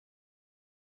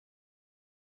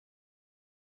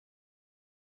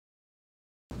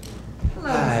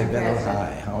Hi, Bethel.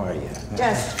 Hi, how are you?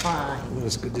 Just fine. Well,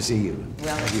 it's good to see you.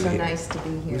 Well, it's so nice to be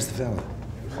here. Who's the fella?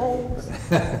 Oh,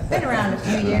 been around a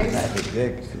few years.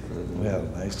 Dick. Well,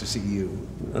 nice to see you.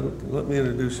 Let me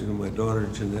introduce you to my daughter,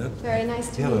 Jeanette. Very nice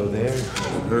to Hello meet you. there.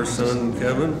 Her son,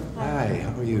 Kevin. Hi,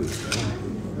 how are you?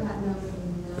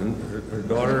 And her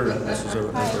daughter, this is her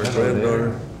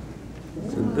granddaughter.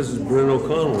 And this is Bryn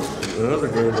O'Connell, another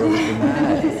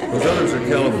granddaughter. Those others are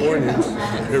Californians.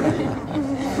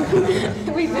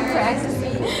 We've been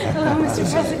practicing. Hello, Mr.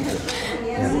 President.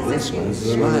 And this one's This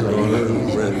is another daughter,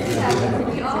 Bryn.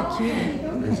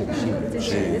 This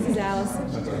is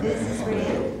Allison. This is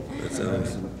Reagan. That's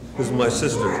Allison. This is my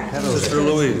sister, Sister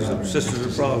Louise, I'm Sisters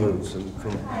of Providence, and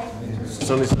from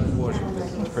Sunnyside,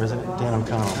 Washington. President Dan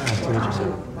O'Connell. Nice to meet you,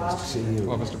 sir. Nice to see you.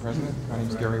 Hello, Mr. President. My name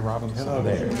is Gary Robbins. Hello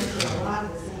there.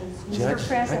 Mr.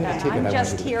 President, I'm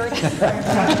just here.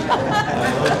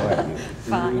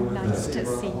 Fine, nice to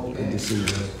see you. Good to see you.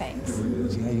 Thanks.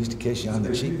 See, I used to kiss you on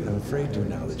the cheek, but I'm afraid to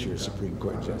now that you're a Supreme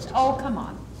Court Justice. Oh, come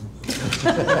on.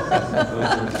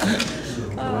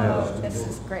 Oh, this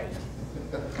is great.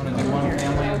 Want to do one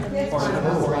family portrait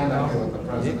before I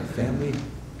know? Nick, a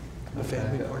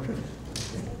family portrait?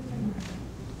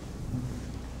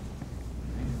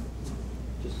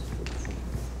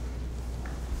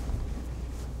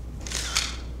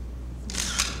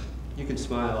 You can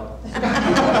smile. You mean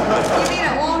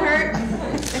it won't hurt?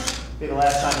 Be the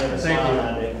last time you ever smile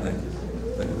on it. Thank you.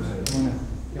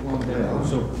 Get one there.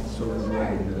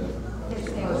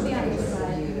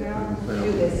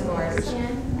 Do this for us.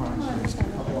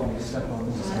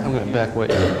 I'm going to back way.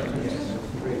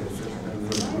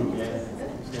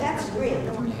 That's great.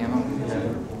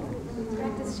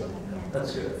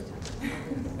 That's good.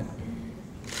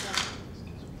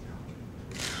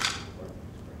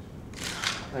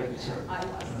 Thank you, sir.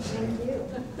 Thank you.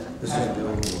 This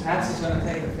is the Patsy's going to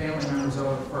take the family members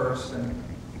over first, and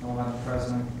we'll have the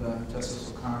President,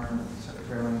 Justice O'Connor,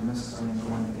 Secretary Lyng, and Mrs. Lyng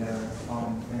going together,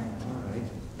 following the family. All right.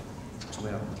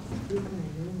 Well,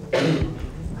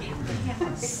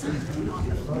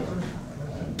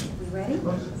 We ready?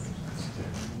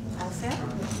 All set?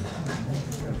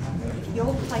 If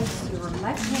you'll place your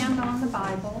left hand on the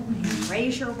Bible, and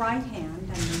raise your right hand,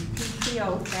 and repeat the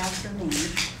oath after me.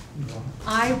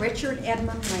 I, Richard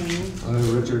Edmund Lyng, I,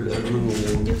 Richard Edmund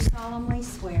Lyng, do solemnly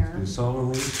swear do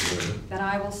solemnly swear that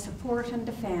I will support and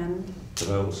defend that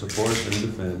I will support and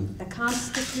defend the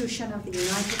Constitution of the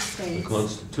United the States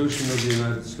Constitution of the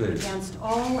United States against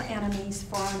all enemies,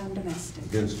 foreign and domestic,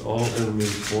 against all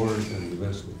enemies, foreign and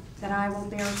domestic, that I will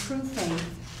bear true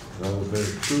faith that I will bear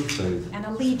true faith and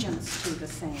allegiance to the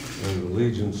same, and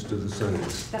allegiance to the same,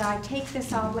 that I take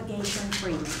this obligation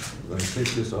freely, that I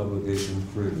take this obligation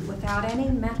freely, without any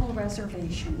mental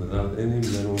reservation without any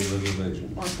mental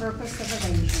reservation or purpose of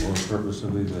evasion, or purpose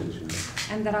of evasion,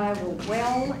 and that I will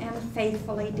well and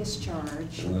faithfully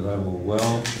discharge and that I will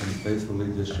well and faithfully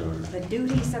discharge the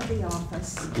duties of the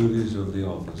office the duties of the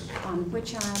office on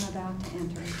which I am about to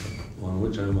enter. on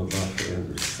which I am about to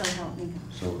enter. So help me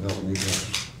God. So help me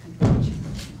God. Congratulations.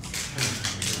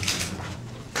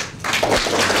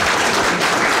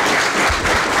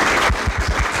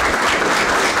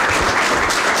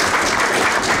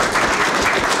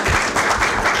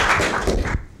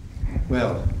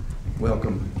 well,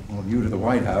 welcome all of you to the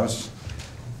White House.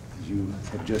 As you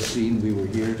have just seen, we were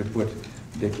here to put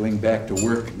Dick Lyng back to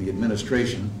work in the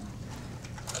administration.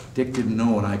 Dick didn't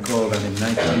know when I called on him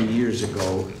 19 years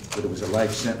ago that it was a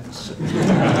life sentence. With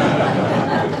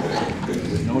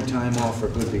no time off for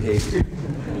good behavior.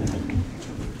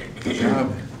 The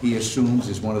job he assumes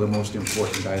is one of the most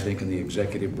important, I think, in the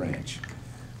executive branch.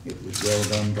 It was well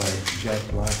done by Jack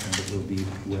Block, and it will be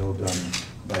well done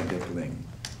by Dick Lyng.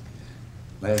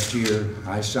 Last year,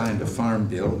 I signed a farm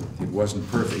bill. It wasn't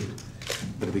perfect,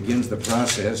 but it begins the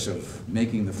process of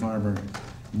making the farmer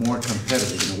more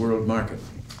competitive in the world market.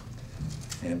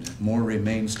 And more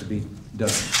remains to be done.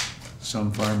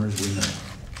 Some farmers, we know,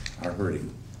 are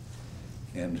hurting.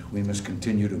 And we must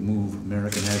continue to move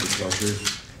American agriculture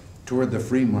toward the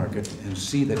free market and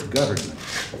see that government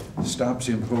stops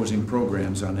imposing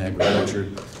programs on agriculture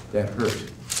that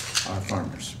hurt our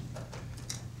farmers.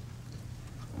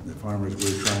 The farmers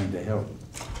we're trying to help.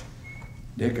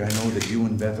 Dick, I know that you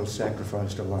and Bethel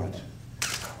sacrificed a lot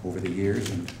over the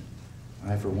years, and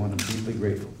I, for one, am deeply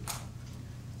grateful.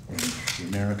 And the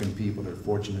American people are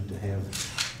fortunate to have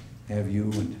you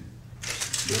and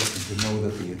Dick, and to know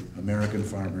that the American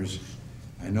farmers,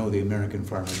 I know the American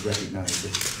farmers recognize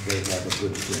that they have a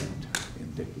good friend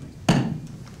in Dick Lyng.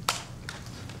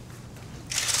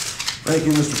 Thank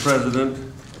you, Mr. President.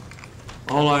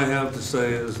 All I have to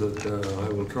say is that I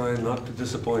will try not to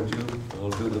disappoint you. I'll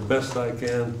do the best I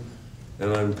can,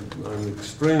 and I'm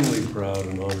extremely proud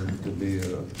and honored to be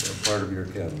a part of your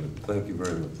cabinet. Thank you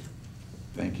very much.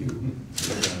 Thank you.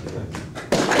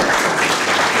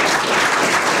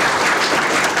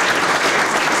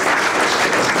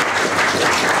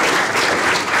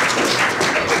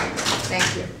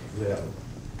 Thank you. Yeah.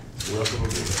 Welcome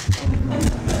aboard.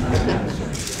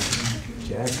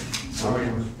 Jack? How are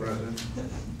you, Mr. President?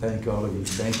 Thank all of you.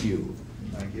 Thank you.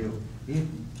 Thank you. Yeah,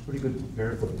 pretty good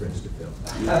pair of footprints to fill.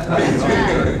 Very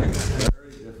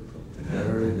difficult.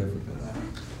 Very difficult.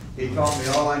 He taught me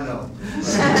all I know.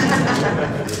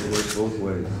 It works both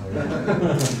ways.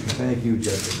 Thank you,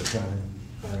 Jeff, for the time.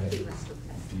 All right.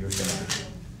 To your time.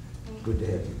 Good to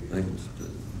have you here. Thank you, Mr.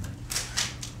 President.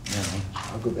 Now,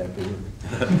 I'll go back to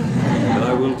work. And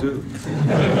I will too.